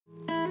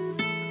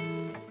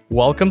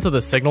Welcome to the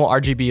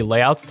SignalRGB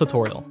layouts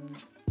tutorial.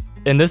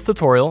 In this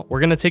tutorial, we're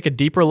going to take a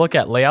deeper look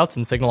at layouts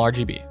in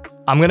SignalRGB.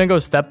 I'm going to go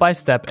step by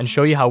step and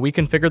show you how we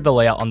configured the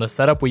layout on the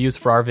setup we use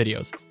for our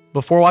videos.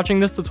 Before watching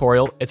this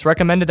tutorial, it's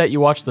recommended that you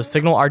watch the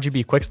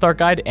SignalRGB Quick Start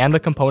Guide and the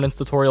Components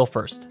tutorial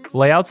first.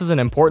 Layouts is an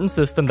important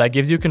system that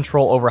gives you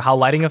control over how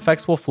lighting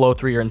effects will flow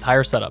through your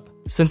entire setup.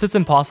 Since it's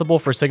impossible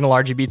for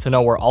SignalRGB to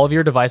know where all of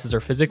your devices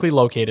are physically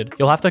located,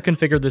 you'll have to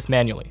configure this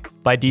manually.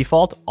 By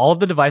default, all of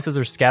the devices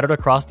are scattered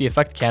across the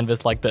effect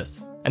canvas like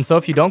this. And so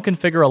if you don't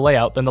configure a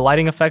layout, then the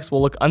lighting effects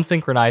will look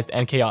unsynchronized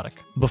and chaotic.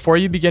 Before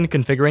you begin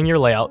configuring your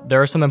layout, there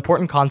are some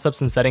important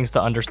concepts and settings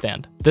to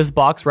understand. This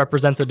box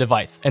represents a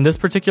device. In this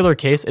particular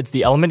case, it's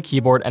the Element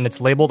keyboard and it's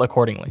labeled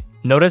accordingly.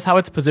 Notice how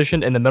it's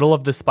positioned in the middle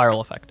of this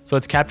spiral effect. So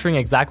it's capturing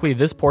exactly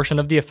this portion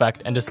of the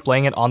effect and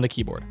displaying it on the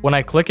keyboard. When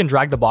I click and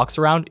drag the box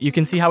around, you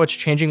can see how it's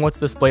changing what's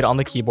displayed on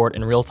the keyboard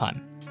in real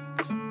time.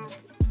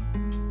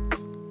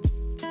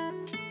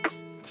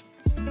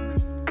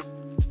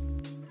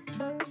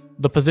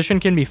 The position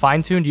can be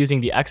fine-tuned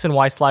using the X and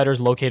Y sliders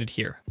located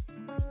here.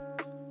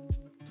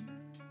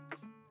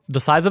 The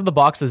size of the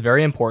box is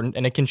very important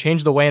and it can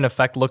change the way an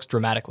effect looks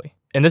dramatically.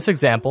 In this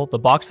example, the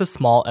box is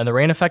small and the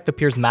rain effect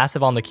appears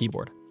massive on the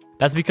keyboard.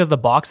 That's because the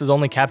box is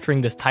only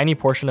capturing this tiny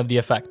portion of the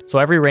effect, so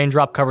every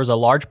raindrop covers a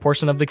large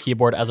portion of the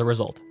keyboard as a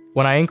result.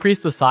 When I increase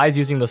the size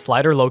using the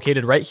slider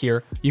located right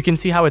here, you can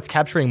see how it's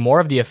capturing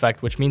more of the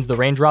effect, which means the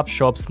raindrops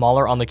show up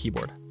smaller on the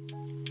keyboard.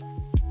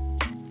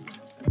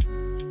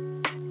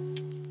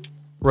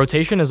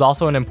 Rotation is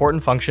also an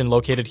important function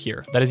located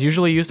here that is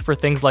usually used for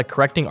things like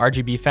correcting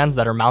RGB fans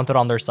that are mounted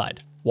on their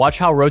side. Watch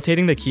how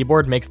rotating the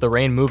keyboard makes the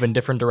rain move in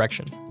different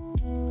directions.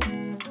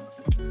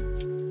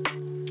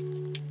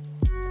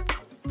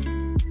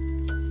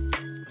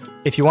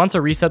 If you want to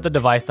reset the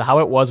device to how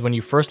it was when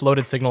you first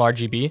loaded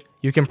SignalRGB,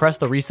 you can press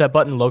the reset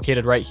button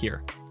located right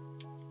here.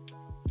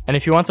 And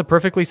if you want to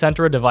perfectly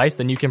center a device,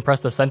 then you can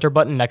press the center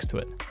button next to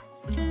it.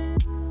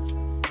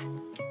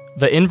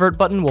 The invert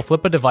button will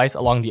flip a device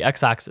along the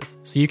x-axis,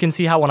 so you can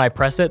see how when I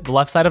press it, the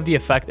left side of the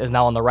effect is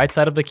now on the right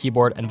side of the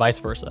keyboard and vice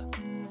versa.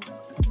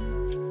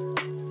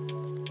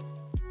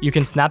 You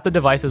can snap the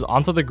devices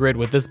onto the grid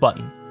with this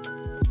button.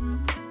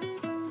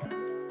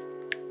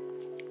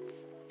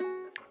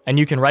 And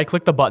you can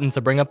right-click the button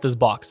to bring up this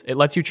box. It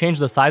lets you change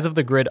the size of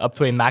the grid up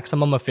to a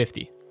maximum of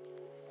 50.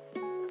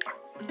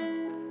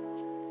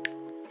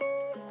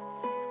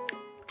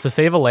 To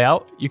save a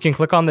layout, you can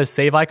click on this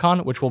save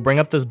icon, which will bring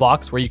up this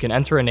box where you can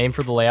enter a name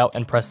for the layout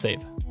and press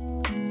save.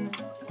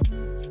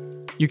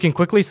 You can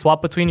quickly swap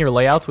between your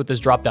layouts with this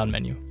drop-down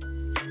menu.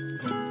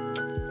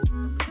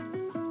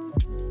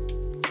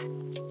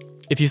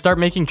 If you start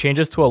making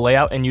changes to a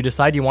layout and you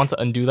decide you want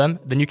to undo them,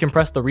 then you can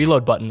press the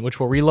reload button,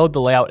 which will reload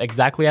the layout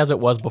exactly as it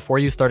was before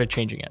you started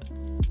changing it.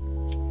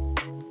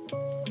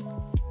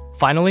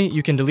 Finally,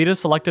 you can delete a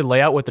selected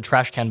layout with the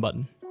trash can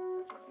button.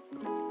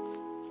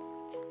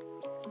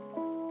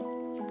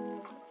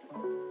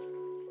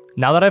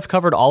 Now that I've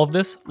covered all of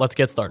this, let's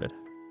get started.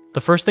 The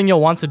first thing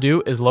you'll want to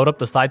do is load up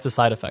the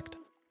side-to-side effect.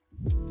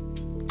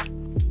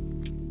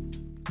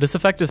 This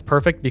effect is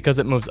perfect because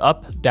it moves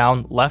up,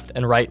 down, left,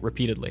 and right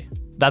repeatedly.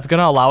 That's going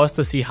to allow us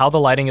to see how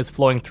the lighting is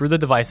flowing through the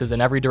devices in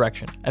every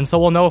direction, and so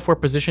we'll know if we're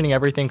positioning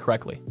everything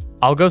correctly.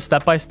 I'll go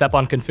step by step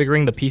on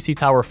configuring the PC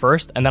tower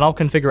first, and then I'll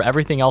configure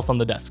everything else on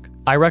the desk.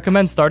 I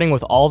recommend starting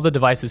with all of the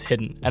devices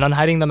hidden, and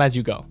unhiding them as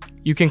you go.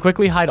 You can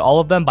quickly hide all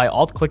of them by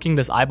alt-clicking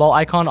this eyeball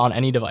icon on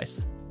any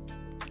device.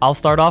 I'll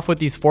start off with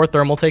these 4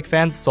 thermal take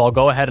fans, so I'll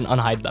go ahead and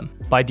unhide them.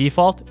 By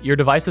default, your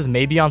devices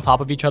may be on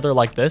top of each other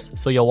like this,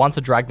 so you'll want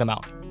to drag them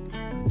out.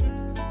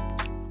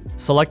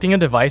 Selecting a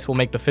device will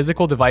make the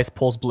physical device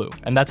pulse blue,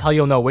 and that's how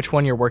you'll know which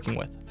one you're working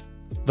with.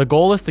 The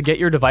goal is to get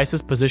your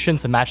devices positioned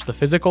to match the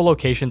physical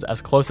locations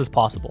as close as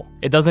possible.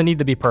 It doesn't need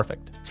to be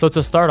perfect. So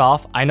to start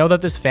off, I know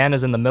that this fan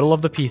is in the middle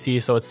of the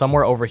PC, so it's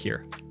somewhere over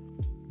here.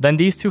 Then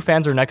these 2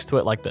 fans are next to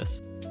it like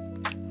this.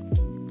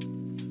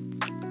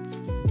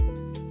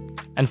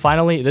 And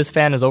finally, this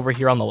fan is over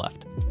here on the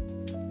left.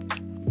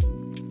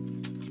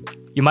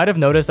 You might have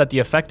noticed that the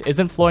effect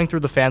isn't flowing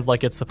through the fans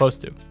like it's supposed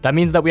to. That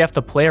means that we have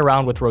to play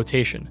around with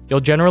rotation.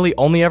 You'll generally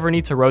only ever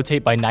need to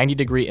rotate by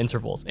 90-degree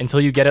intervals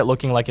until you get it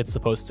looking like it's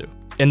supposed to.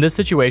 In this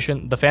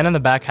situation, the fan in the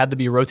back had to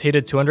be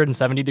rotated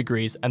 270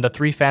 degrees and the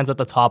 3 fans at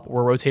the top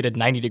were rotated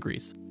 90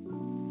 degrees.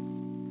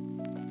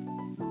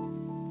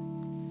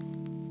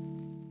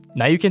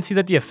 Now you can see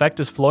that the effect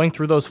is flowing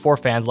through those 4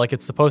 fans like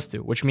it's supposed to,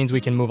 which means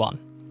we can move on.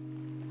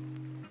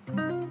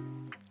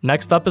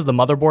 Next up is the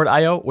motherboard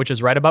I/O, which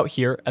is right about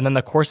here, and then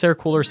the Corsair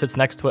cooler sits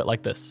next to it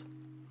like this.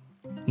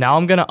 Now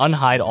I'm going to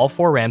unhide all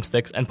 4 RAM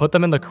sticks and put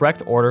them in the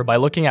correct order by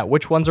looking at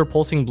which ones are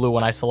pulsing blue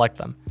when I select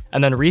them,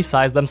 and then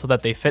resize them so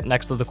that they fit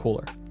next to the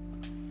cooler.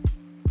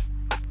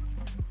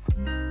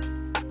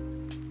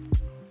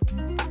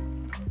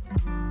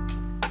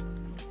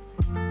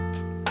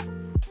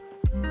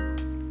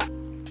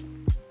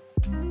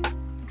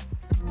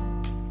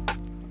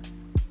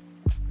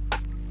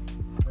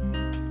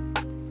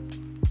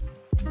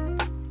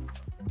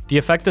 The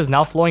effect is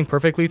now flowing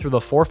perfectly through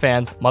the 4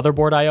 fans,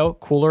 motherboard I/O,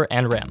 cooler,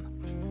 and RAM.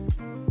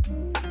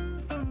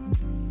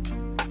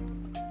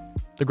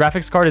 The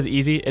graphics card is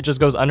easy, it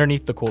just goes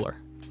underneath the cooler.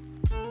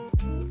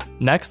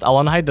 Next, I'll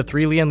unhide the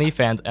 3 Li and Li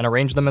fans and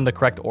arrange them in the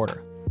correct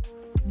order.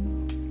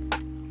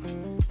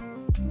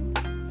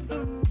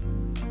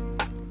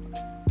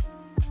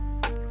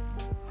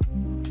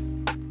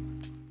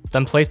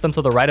 Then place them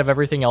to the right of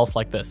everything else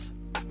like this.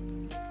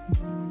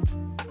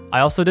 I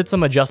also did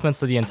some adjustments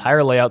to the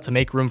entire layout to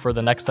make room for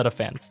the next set of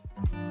fans.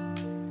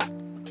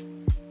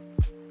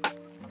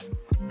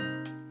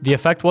 The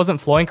effect wasn't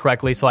flowing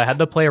correctly, so I had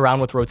to play around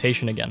with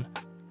rotation again.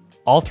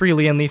 All 3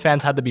 Li and Li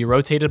fans had to be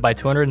rotated by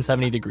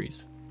 270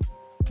 degrees.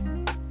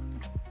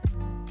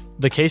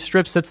 The case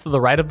strip sits to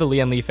the right of the Li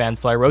and Li fan,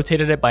 so I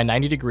rotated it by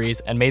 90 degrees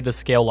and made the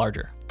scale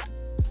larger.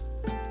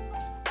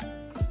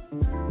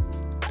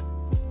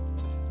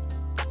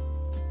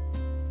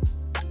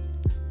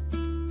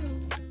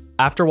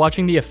 After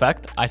watching the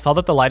effect, I saw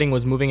that the lighting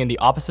was moving in the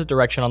opposite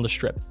direction on the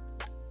strip,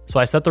 so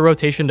I set the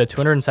rotation to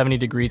 270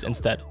 degrees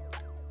instead.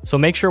 So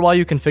make sure while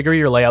you configure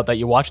your layout that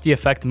you watch the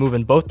effect move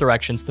in both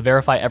directions to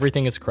verify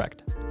everything is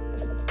correct.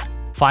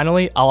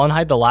 Finally, I'll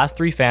unhide the last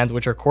 3 fans,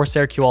 which are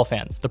Corsair QL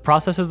fans. The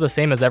process is the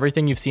same as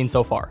everything you've seen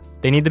so far.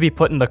 They need to be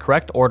put in the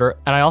correct order,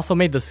 and I also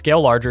made the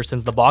scale larger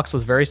since the box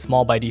was very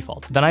small by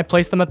default. Then I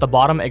placed them at the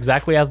bottom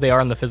exactly as they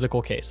are in the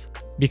physical case.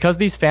 Because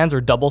these fans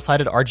are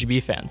double-sided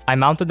RGB fans, I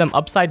mounted them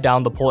upside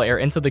down to pull air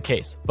into the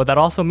case, but that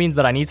also means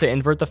that I need to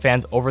invert the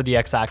fans over the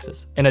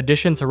x-axis, in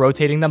addition to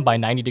rotating them by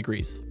 90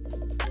 degrees.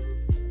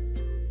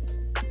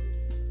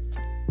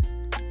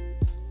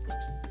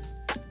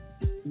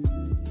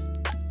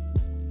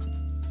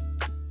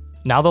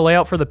 Now the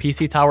layout for the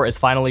PC tower is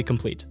finally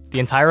complete. The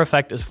entire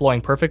effect is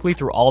flowing perfectly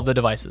through all of the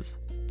devices.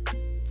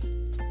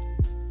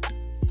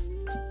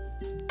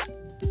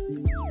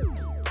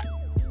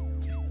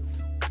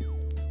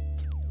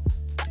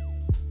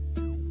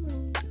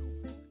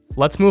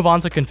 Let's move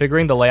on to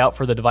configuring the layout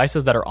for the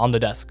devices that are on the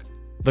desk.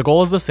 The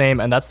goal is the same,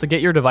 and that's to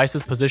get your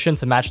devices positioned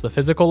to match the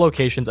physical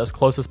locations as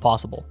close as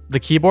possible. The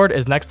keyboard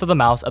is next to the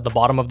mouse at the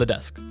bottom of the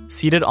desk,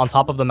 seated on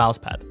top of the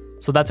mousepad.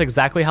 So that's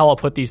exactly how I'll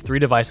put these 3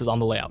 devices on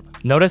the layout.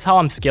 Notice how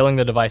I'm scaling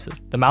the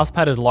devices. The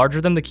mousepad is larger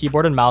than the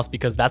keyboard and mouse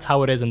because that's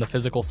how it is in the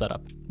physical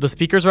setup. The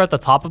speakers are at the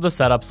top of the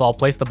setup, so I'll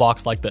place the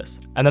box like this,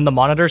 and then the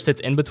monitor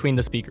sits in between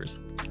the speakers.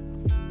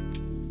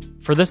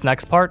 For this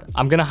next part,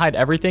 I'm gonna hide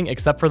everything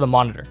except for the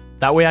monitor.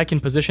 That way I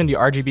can position the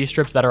RGB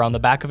strips that are on the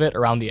back of it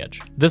around the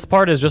edge. This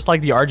part is just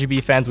like the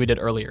RGB fans we did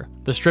earlier.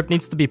 The strip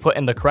needs to be put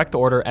in the correct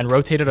order and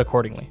rotated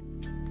accordingly.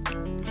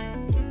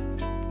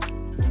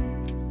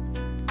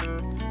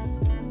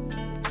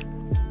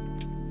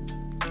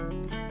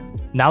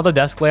 Now the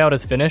desk layout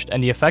is finished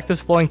and the effect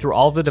is flowing through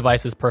all of the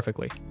devices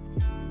perfectly.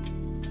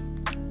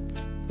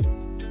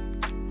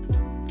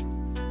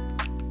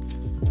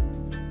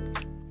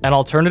 An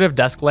alternative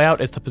desk layout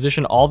is to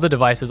position all of the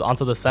devices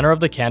onto the center of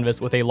the canvas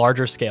with a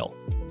larger scale.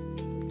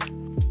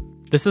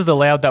 This is the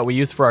layout that we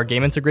use for our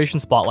game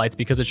integration spotlights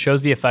because it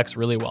shows the effects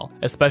really well,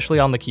 especially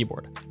on the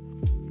keyboard.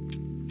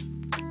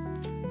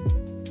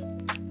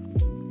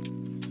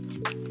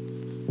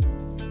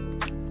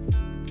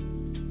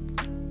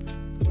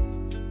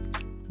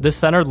 This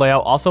centered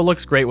layout also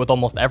looks great with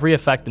almost every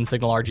effect in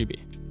SignalRGB.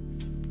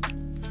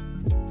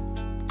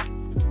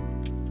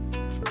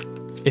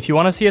 If you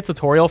want to see a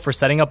tutorial for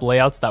setting up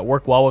layouts that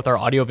work well with our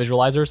audio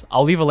visualizers,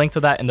 I'll leave a link to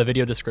that in the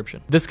video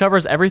description. This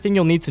covers everything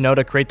you'll need to know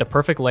to create the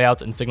perfect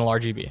layouts in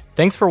SignalRGB.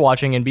 Thanks for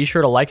watching and be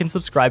sure to like and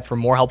subscribe for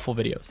more helpful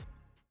videos.